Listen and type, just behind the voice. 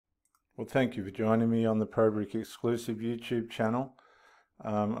Well, thank you for joining me on the ProBrick exclusive YouTube channel.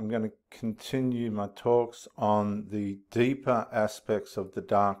 I'm going to continue my talks on the deeper aspects of the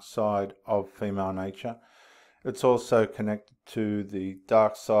dark side of female nature. It's also connected to the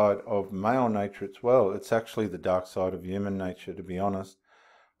dark side of male nature as well. It's actually the dark side of human nature, to be honest.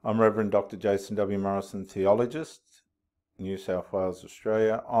 I'm Reverend Dr. Jason W. Morrison, theologist, New South Wales,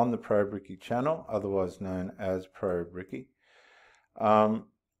 Australia, on the ProBricky channel, otherwise known as ProBricky.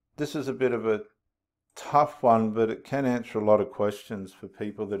 This is a bit of a tough one, but it can answer a lot of questions for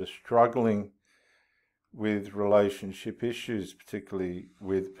people that are struggling with relationship issues, particularly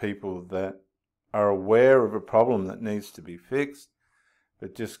with people that are aware of a problem that needs to be fixed,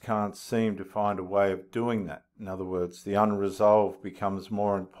 but just can't seem to find a way of doing that. In other words, the unresolved becomes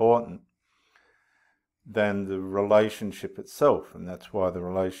more important than the relationship itself, and that's why the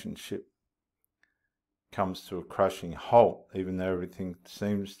relationship comes to a crushing halt, even though everything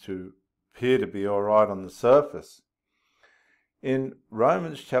seems to appear to be all right on the surface. In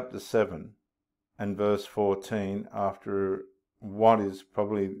Romans chapter 7 and verse 14, after what is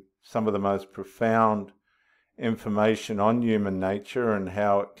probably some of the most profound information on human nature and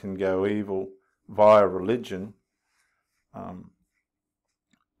how it can go evil via religion,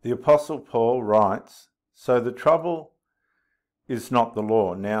 the Apostle Paul writes, "So the trouble is not the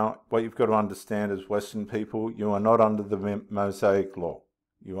law." Now, what you've got to understand as Western people, you are not under the Mosaic law.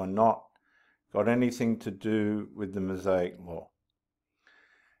 You are not got anything to do with the Mosaic law.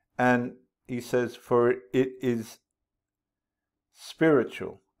 And he says, for it is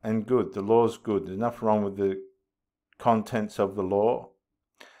spiritual and good. The law is good. There's nothing wrong with the contents of the law.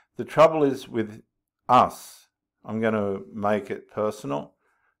 The trouble is with us. I'm going to make it personal,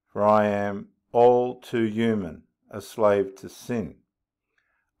 for I am all too human, a slave to sin.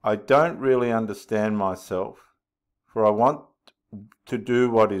 I don't really understand myself, for I want to do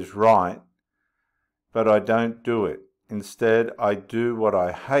what is right, but I don't do it. Instead, I do what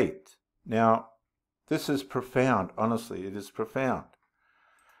I hate. Now, this is profound. Honestly, it is profound,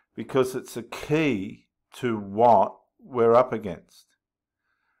 because it's a key to what we're up against.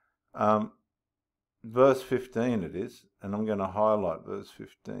 Verse 15 it is, and I'm going to highlight verse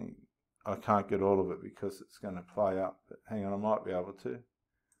 15. I can't get all of it because it's going to play up, but hang on, I might be able to.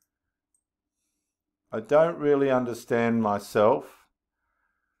 I don't really understand myself,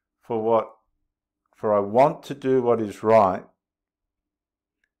 for I want to do what is right,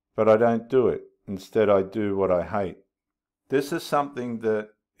 but I don't do it. Instead, I do what I hate. This is something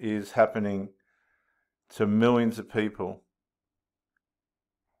that is happening to millions of people,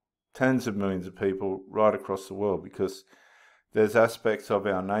 tens of millions of people right across the world, because there's aspects of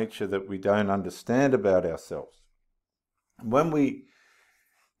our nature that we don't understand about ourselves. When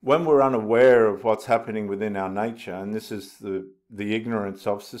we're unaware of what's happening within our nature, and this is the ignorance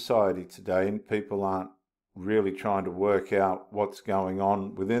of society today, and people aren't really trying to work out what's going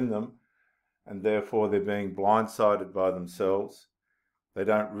on within them, and therefore they're being blindsided by themselves. They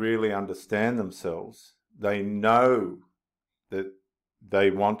don't really understand themselves. They know that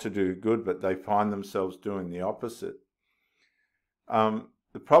they want to do good, but they find themselves doing the opposite.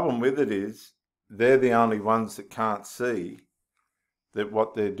 The problem with it is they're the only ones that can't see that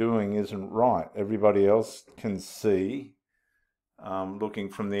what they're doing isn't right. Everybody else can see, looking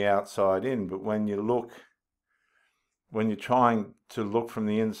from the outside in, but when you're trying to look from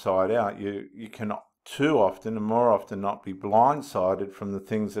the inside out, you can too often and more often not be blindsided from the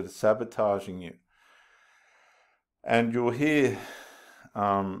things that are sabotaging you. And you'll hear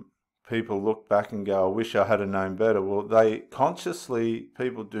people look back and go, I wish I had known better. Well,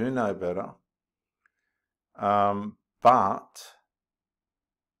 people do know better, but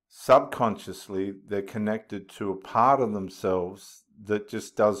subconsciously they're connected to a part of themselves that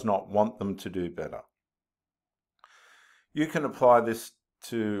just does not want them to do better. You can apply this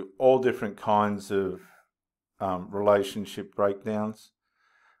to all different kinds of relationship breakdowns.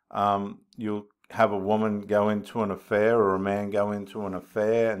 You'll have a woman go into an affair or a man go into an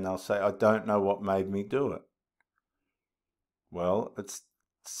affair, and they'll say, I don't know what made me do it. Well, it's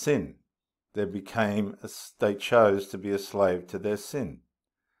sin. They chose to be a slave to their sin.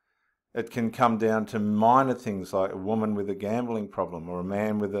 It can come down to minor things like a woman with a gambling problem or a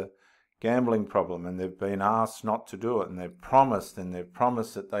man with a gambling problem, and they've been asked not to do it, and they've promised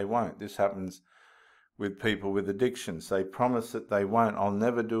that they won't. This happens with people with addictions. They promise that they won't. I'll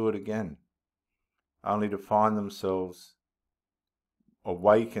never do it again, only to find themselves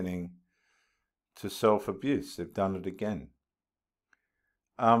awakening to self-abuse. They've done it again.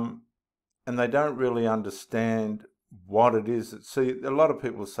 And they don't really understand what it is. See, a lot of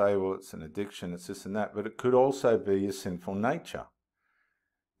people say, well, it's an addiction, it's this and that, but it could also be a sinful nature.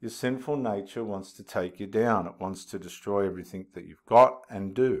 Your sinful nature wants to take you down. It wants to destroy everything that you've got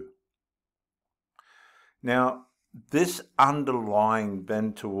and do. Now, this underlying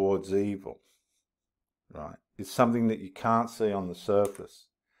bend towards evil, right, is something that you can't see on the surface.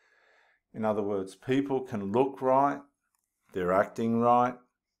 In other words, people can look right, they're acting right,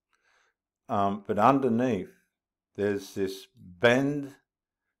 but underneath there's this bend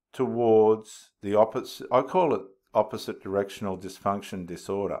towards the opposite. I call it opposite directional dysfunction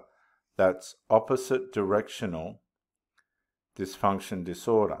disorder. That's opposite directional dysfunction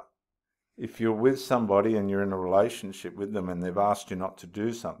disorder. If you're with somebody and you're in a relationship with them and they've asked you not to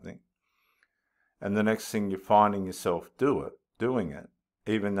do something, and the next thing you're finding yourself doing it,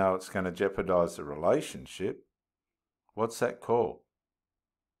 even though it's going to jeopardize the relationship, what's that called?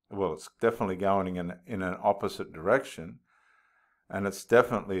 Well, it's definitely going in an opposite direction, and it's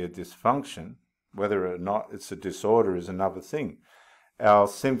definitely a dysfunction. Whether or not it's a disorder is another thing. Our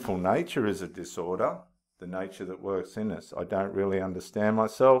sinful nature is a disorder, the nature that works in us. I don't really understand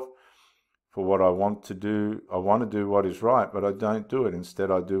myself for what I want to do. I want to do what is right, but I don't do it.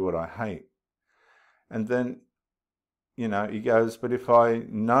 Instead, I do what I hate. And then, he goes, but if I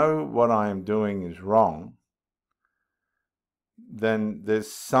know what I am doing is wrong, then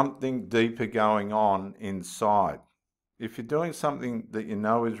there's something deeper going on inside. If you're doing something that you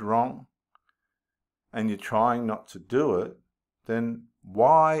know is wrong and you're trying not to do it, then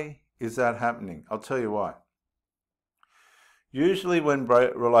why is that happening? I'll tell you why. Usually when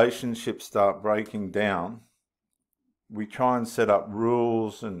relationships start breaking down, we try and set up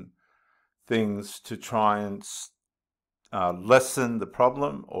rules and things to try and lessen the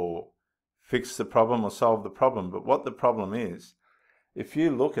problem or fix the problem or solve the problem. But what the problem is, if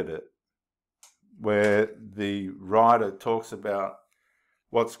you look at it, where the writer talks about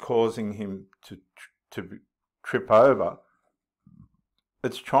what's causing him to trip over,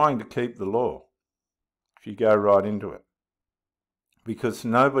 it's trying to keep the law, if you go right into it. Because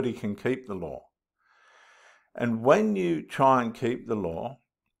nobody can keep the law. And when you try and keep the law,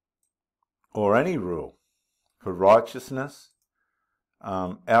 or any rule, for righteousness,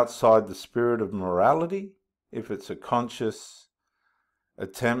 outside the spirit of morality, if it's a conscious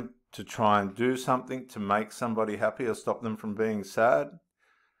attempt to try and do something to make somebody happy or stop them from being sad,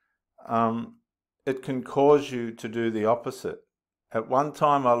 it can cause you to do the opposite. At one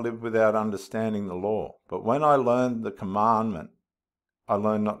time I lived without understanding the law, but when I learned the commandment, I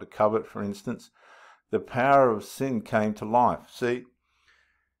learned not to covet, for instance, the power of sin came to life. See,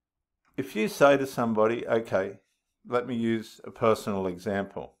 if you say to somebody, okay, let me use a personal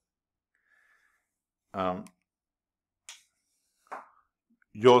example.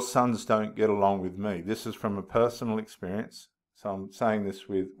 Your sons don't get along with me. This is from a personal experience, so I'm saying this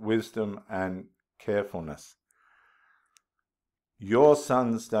with wisdom and carefulness. Your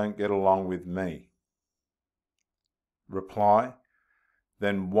sons don't get along with me. Reply,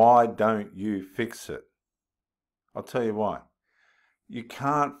 then why don't you fix it? I'll tell you why. You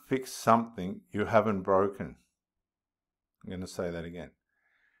can't fix something you haven't broken. I'm going to say that again.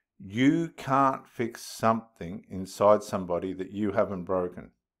 You can't fix something inside somebody that you haven't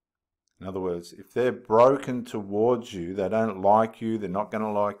broken. In other words, if they're broken towards you, they don't like you, they're not going to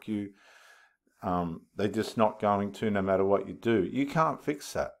like you, they're just not going to no matter what you do. You can't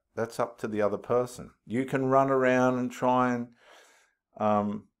fix that. That's up to the other person. You can run around and try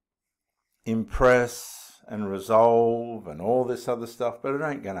and impress and resolve and all this other stuff, but it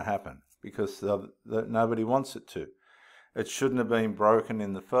ain't going to happen because nobody wants it to. It shouldn't have been broken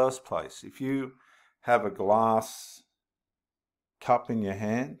in the first place. If you have a glass cup in your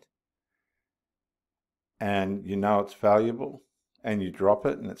hand and you know it's valuable and you drop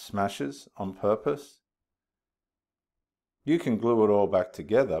it and it smashes on purpose, you can glue it all back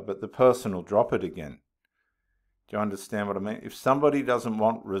together, but the person will drop it again. Do you understand what I mean? If somebody doesn't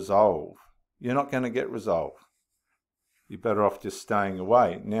want resolve, you're not going to get resolve. You're better off just staying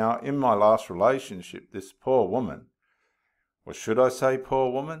away. Now, in my last relationship, this poor woman, or should I say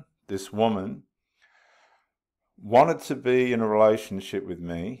poor woman? This woman wanted to be in a relationship with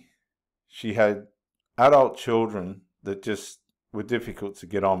me. She had adult children that just were difficult to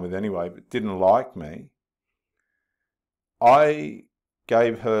get on with anyway, but didn't like me. I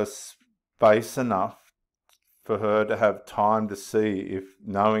gave her space enough for her to have time to see if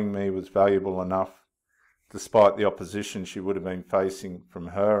knowing me was valuable enough, despite the opposition she would have been facing from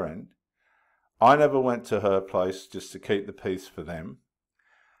her end. I never went to her place just to keep the peace for them.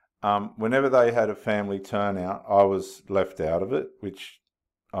 Whenever they had a family turnout, I was left out of it, which,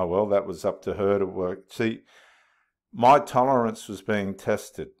 oh well, that was up to her to work. See, my tolerance was being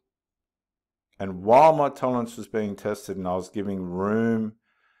tested. And while my tolerance was being tested and I was giving room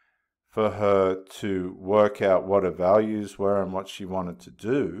for her to work out what her values were and what she wanted to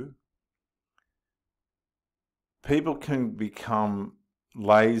do, people can become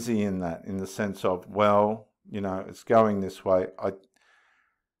lazy in that, in the sense of, well, you know, it's going this way.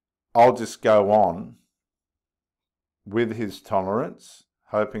 I'll just go on with his tolerance,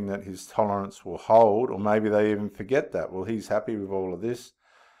 hoping that his tolerance will hold, or maybe they even forget that. Well, he's happy with all of this.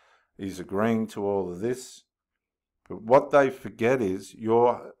 He's agreeing to all of this. But what they forget is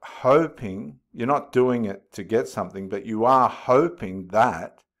you're hoping, you're not doing it to get something, but you are hoping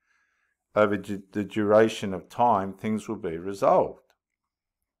that over the duration of time, things will be resolved.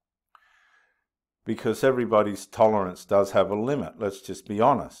 Because everybody's tolerance does have a limit, let's just be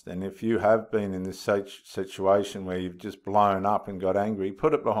honest. And if you have been in this situation where you've just blown up and got angry,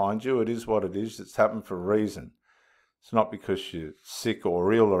 put it behind you. It is what it is. It's happened for a reason. It's not because you're sick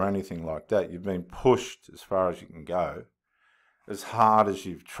or ill or anything like that. You've been pushed as far as you can go, as hard as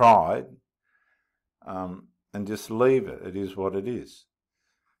you've tried, and just leave it. It is what it is.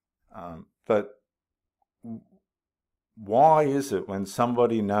 But why is it when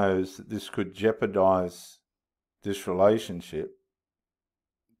somebody knows that this could jeopardize this relationship,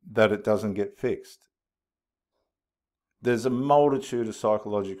 that it doesn't get fixed? There's a multitude of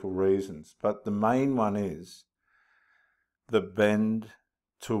psychological reasons, but the main one is the bend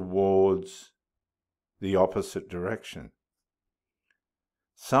towards the opposite direction.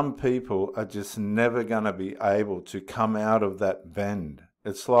 Some people are just never going to be able to come out of that bend.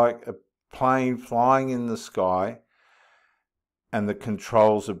 It's like a plane flying in the sky and the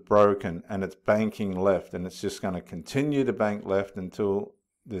controls are broken and it's banking left, and it's just going to continue to bank left until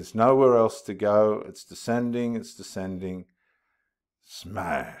there's nowhere else to go. It's descending,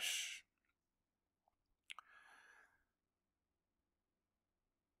 smash.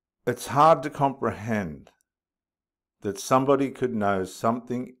 It's hard to comprehend that somebody could know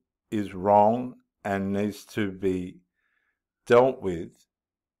something is wrong and needs to be dealt with,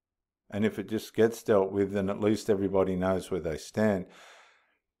 and if it just gets dealt with, then at least everybody knows where they stand,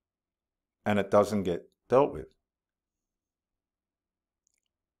 and it doesn't get dealt with.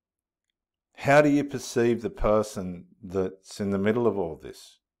 How do you perceive the person that's in the middle of all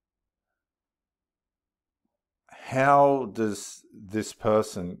this? How does this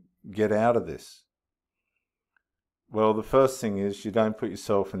person get out of this? Well, the first thing is you don't put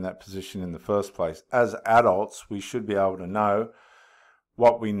yourself in that position in the first place. As adults, we should be able to know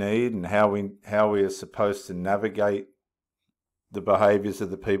what we need and how we are supposed to navigate the behaviours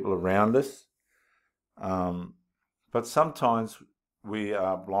of the people around us. But sometimes we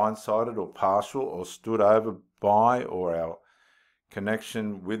are blindsided or partial or stood over by, or our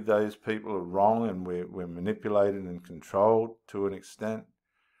connection with those people are wrong, and we're manipulated and controlled to an extent,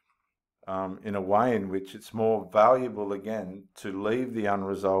 in a way in which it's more valuable, again, to leave the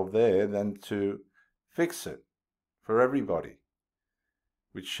unresolved there than to fix it for everybody,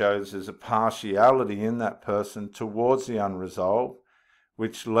 which shows there's a partiality in that person towards the unresolved,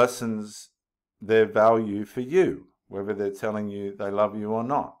 which lessens their value for you, whether they're telling you they love you or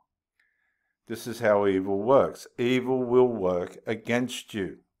not. This is how evil works. Evil will work against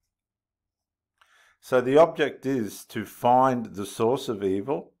you. So the object is to find the source of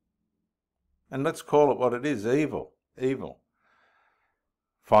evil, and let's call it what it is, evil. Evil.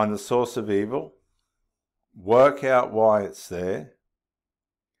 Find the source of evil, work out why it's there,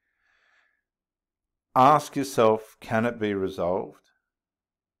 ask yourself, can it be resolved?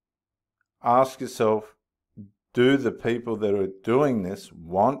 Ask yourself, do the people that are doing this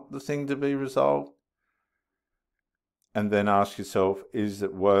want the thing to be resolved? And then ask yourself, is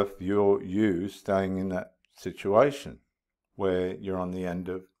it worth you staying in that situation where you're on the end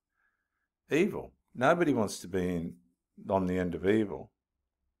of evil? Nobody wants to be on the end of evil.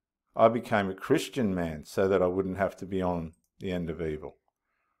 I became a Christian man so that I wouldn't have to be on the end of evil.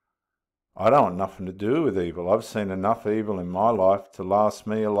 I don't want nothing to do with evil. I've seen enough evil in my life to last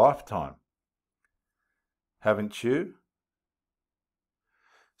me a lifetime. Haven't you?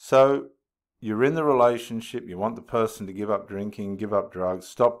 So you're in the relationship, you want the person to give up drinking, give up drugs,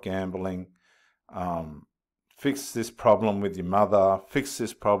 stop gambling, fix this problem with your mother, fix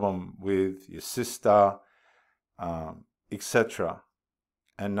this problem with your sister, etc.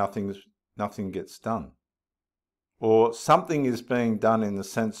 And nothing gets done. Or something is being done in the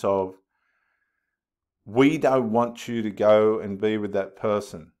sense of, we don't want you to go and be with that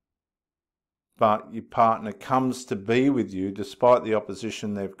person, but your partner comes to be with you despite the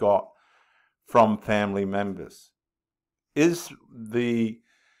opposition they've got from family members. Is the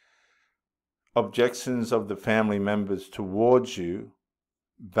objections of the family members towards you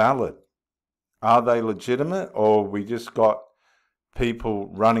valid? Are they legitimate, or we just got people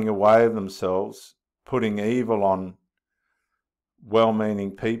running away of themselves, putting evil on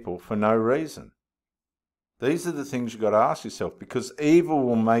well-meaning people for no reason. These are the things you've got to ask yourself, because evil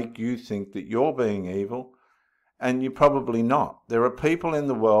will make you think that you're being evil, and you're probably not. There are people in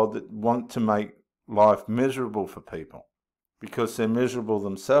the world that want to make life miserable for people because they're miserable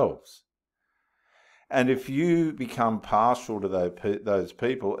themselves. And if you become partial to those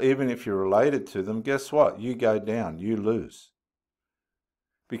people, even if you're related to them, guess what? You go down, you lose.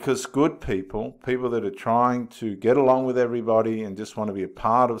 Because good people, people that are trying to get along with everybody and just want to be a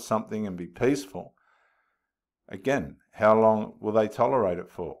part of something and be peaceful, again, how long will they tolerate it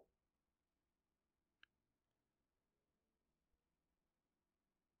for?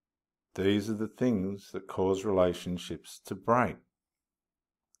 These are the things that cause relationships to break.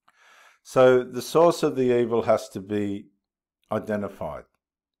 So the source of the evil has to be identified.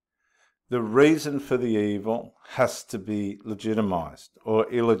 The reason for the evil has to be legitimized or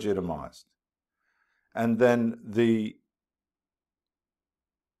illegitimized. And then the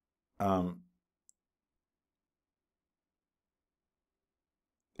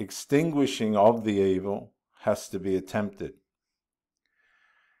extinguishing of the evil has to be attempted.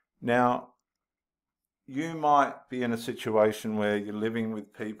 Now, you might be in a situation where you're living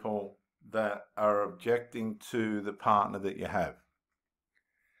with people that are objecting to the partner that you have.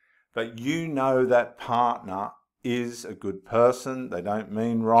 But you know that partner is a good person, they don't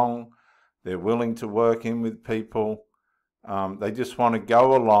mean wrong, they're willing to work in with people, they just want to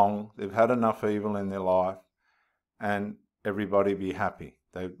go along, they've had enough evil in their life, and everybody be happy.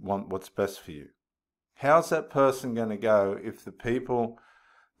 They want what's best for you. How's that person going to go if the people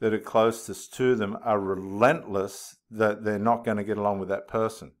that are closest to them are relentless that they're not going to get along with that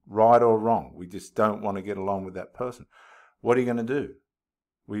person? Right or wrong, we just don't want to get along with that person. What are you going to do?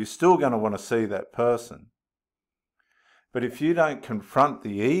 Well, you're still going to want to see that person. But if you don't confront the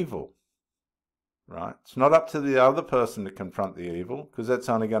evil, right, it's not up to the other person to confront the evil, because that's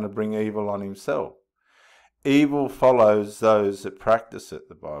only going to bring evil on himself. Evil follows those that practice it,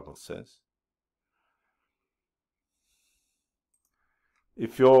 the Bible says.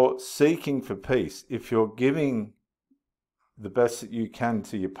 If you're seeking for peace, if you're giving the best that you can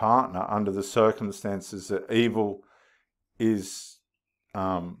to your partner under the circumstances that evil is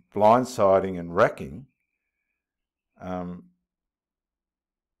blindsiding and wrecking,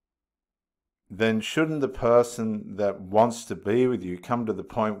 then shouldn't the person that wants to be with you come to the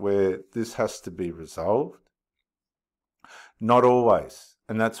point where this has to be resolved? Not always.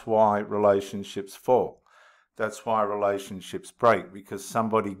 And that's why relationships fall. That's why relationships break, because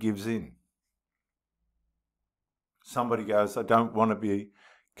somebody gives in. Somebody goes, I don't want to be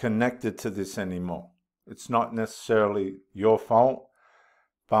connected to this anymore. It's not necessarily your fault,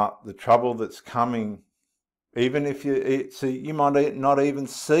 but the trouble that's coming, even if you might not even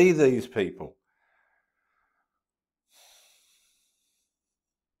see these people.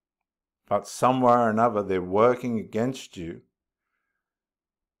 But somewhere or another, they're working against you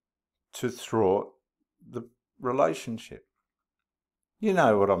to thwart the relationship. You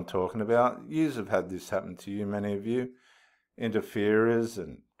know what I'm talking about. Yous have had this happen to you, many of you. Interferers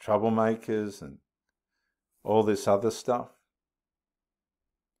and troublemakers and all this other stuff.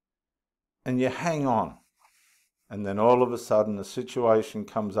 And you hang on. And then all of a sudden a situation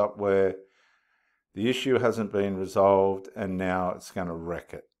comes up where the issue hasn't been resolved and now it's going to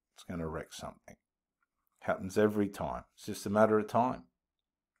wreck it. It's going to wreck something. Happens every time. It's just a matter of time.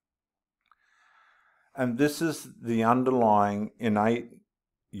 And this is the underlying innate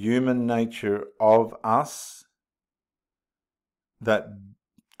human nature of us that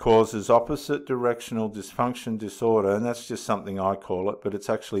causes opposite directional dysfunction disorder, and that's just something I call it, but it's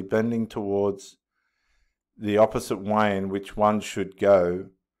actually bending towards the opposite way in which one should go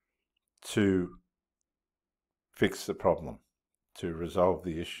to fix the problem, to resolve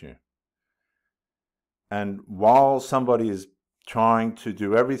the issue. And while somebody is trying to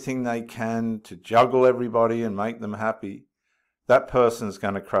do everything they can to juggle everybody and make them happy, that person's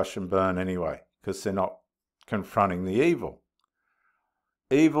going to crash and burn anyway, because they're not confronting the evil.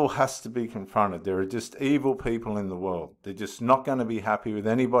 Evil has to be confronted. There are just evil people in the world. They're just not going to be happy with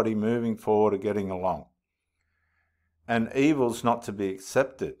anybody moving forward or getting along. And evil's not to be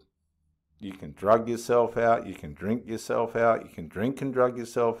accepted. You can drug yourself out, you can drink yourself out, you can drink and drug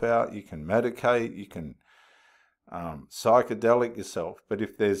yourself out, you can medicate, you can psychedelic yourself. But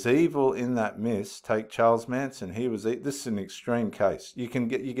if there's evil in that mist, take Charles Manson. This is an extreme case. You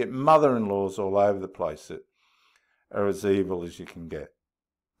get mother-in-laws all over the place that are as evil as you can get.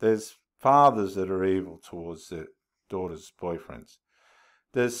 There's fathers that are evil towards their daughters' boyfriends.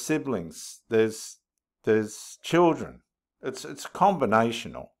 There's siblings. There's children It's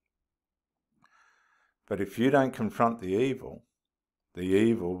combinational. But if you don't confront the evil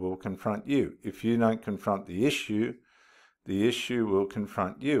will confront you. If you don't confront the issue will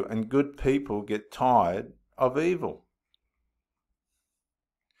confront you. And good people get tired of evil.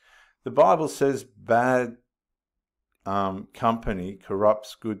 The Bible says bad company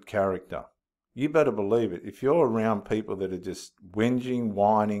corrupts good character. You better believe it. If you're around people that are just whinging,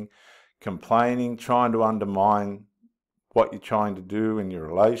 whining, complaining, trying to undermine what you're trying to do in your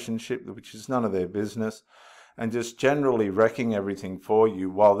relationship, which is none of their business, and just generally wrecking everything for you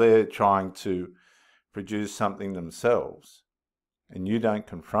while they're trying to produce something themselves, and you don't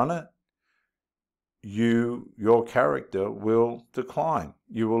confront it, your character will decline.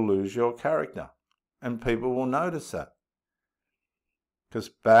 You will lose your character, and people will notice that. Because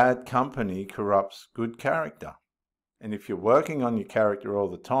bad company corrupts good character. And if you're working on your character all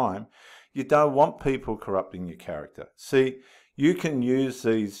the time, you don't want people corrupting your character. See, you can use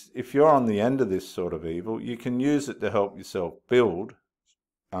these, if you're on the end of this sort of evil, you can use it to help yourself build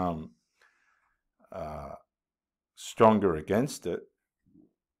stronger against it.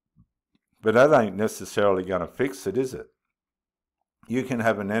 But that ain't necessarily going to fix it, is it? You can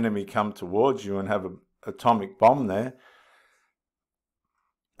have an enemy come towards you and have an atomic bomb there,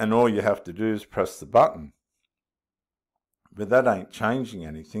 and all you have to do is press the button. But that ain't changing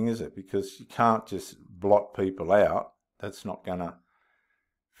anything, is it? Because you can't just blot people out. That's not going to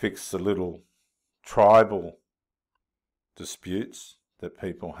fix the little tribal disputes that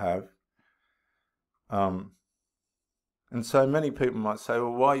people have. And so many people might say,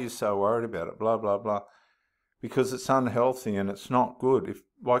 well, why are you so worried about it? Blah, blah, blah. Because it's unhealthy and it's not good.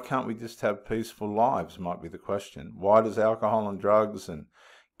 Why can't we just have peaceful lives, might be the question. Why does alcohol and drugs and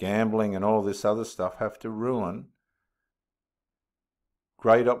gambling and all this other stuff have to ruin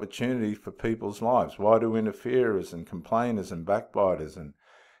great opportunity for people's lives? Why do interferers and complainers and backbiters and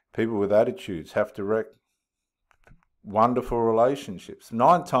people with attitudes have to wreck wonderful relationships?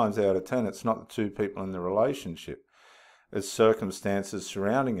 9 times out of 10, it's not the two people in the relationship. It's circumstances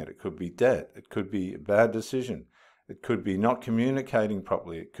surrounding it. It could be debt. It could be a bad decision. It could be not communicating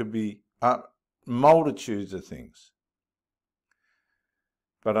properly. It could be multitudes of things.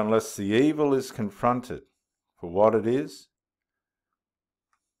 But unless the evil is confronted for what it is,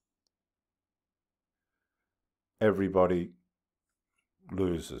 everybody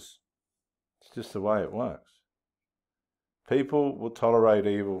loses. It's just the way it works. People will tolerate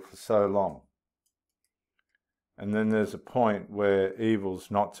evil for so long. And then there's a point where evil's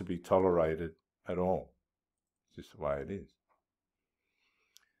not to be tolerated at all. It's just the way it is.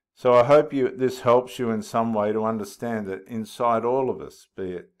 So I hope this helps you in some way to understand that inside all of us,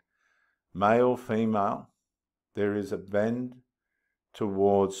 be it male, female, there is a bend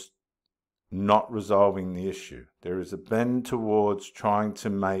towards not resolving the issue. There is a bend towards trying to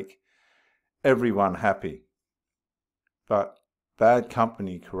make everyone happy. But bad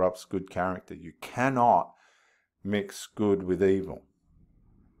company corrupts good character. You cannot mix good with evil.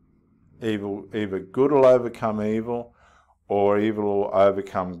 Either good will overcome evil, or evil will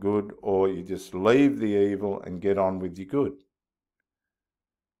overcome good, or you just leave the evil and get on with your good.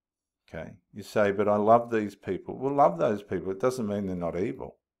 Okay? You say, but I love these people. Well, love those people. It doesn't mean they're not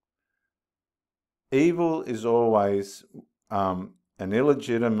evil. Evil is always an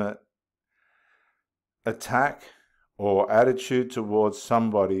illegitimate attack or attitude towards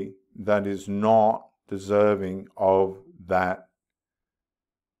somebody that is not deserving of that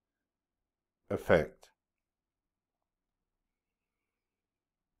effect.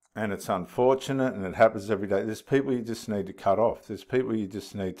 And it's unfortunate, and it happens every day. There's people you just need to cut off. There's people you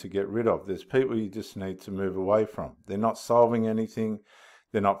just need to get rid of. There's people you just need to move away from. They're not solving anything.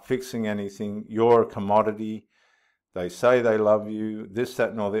 They're not fixing anything. You're a commodity. They say they love you, this,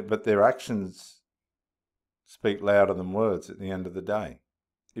 that, and all that, but their actions speak louder than words at the end of the day.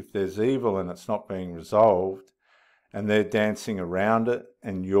 If there's evil and it's not being resolved, and they're dancing around it,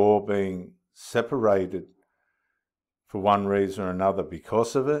 and you're being separated for one reason or another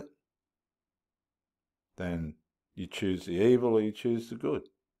because of it, then you choose the evil or you choose the good.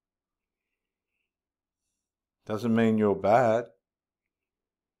 Doesn't mean you're bad.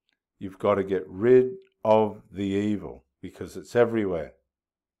 You've got to get rid of the evil because it's everywhere.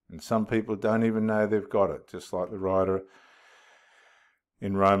 And some people don't even know they've got it, just like the writer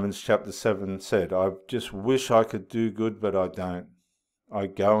in Romans chapter 7 said, I just wish I could do good, but I don't. I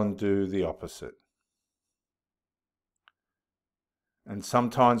go and do the opposite. And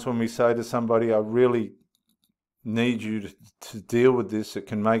sometimes when we say to somebody, I really need you to deal with this, it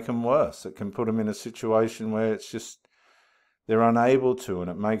can make them worse. It can put them in a situation where it's just, they're unable to, and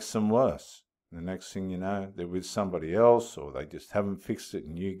it makes them worse. The next thing you know, they're with somebody else, or they just haven't fixed it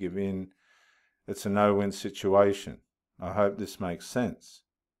and you give in. It's a no-win situation. I hope this makes sense.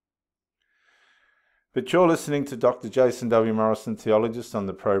 But you're listening to Dr. Jason W. Morrison, Theologist, on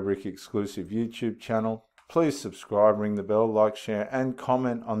the ProBrick exclusive YouTube channel. Please subscribe, ring the bell, like, share, and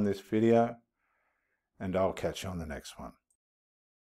comment on this video. And I'll catch you on the next one.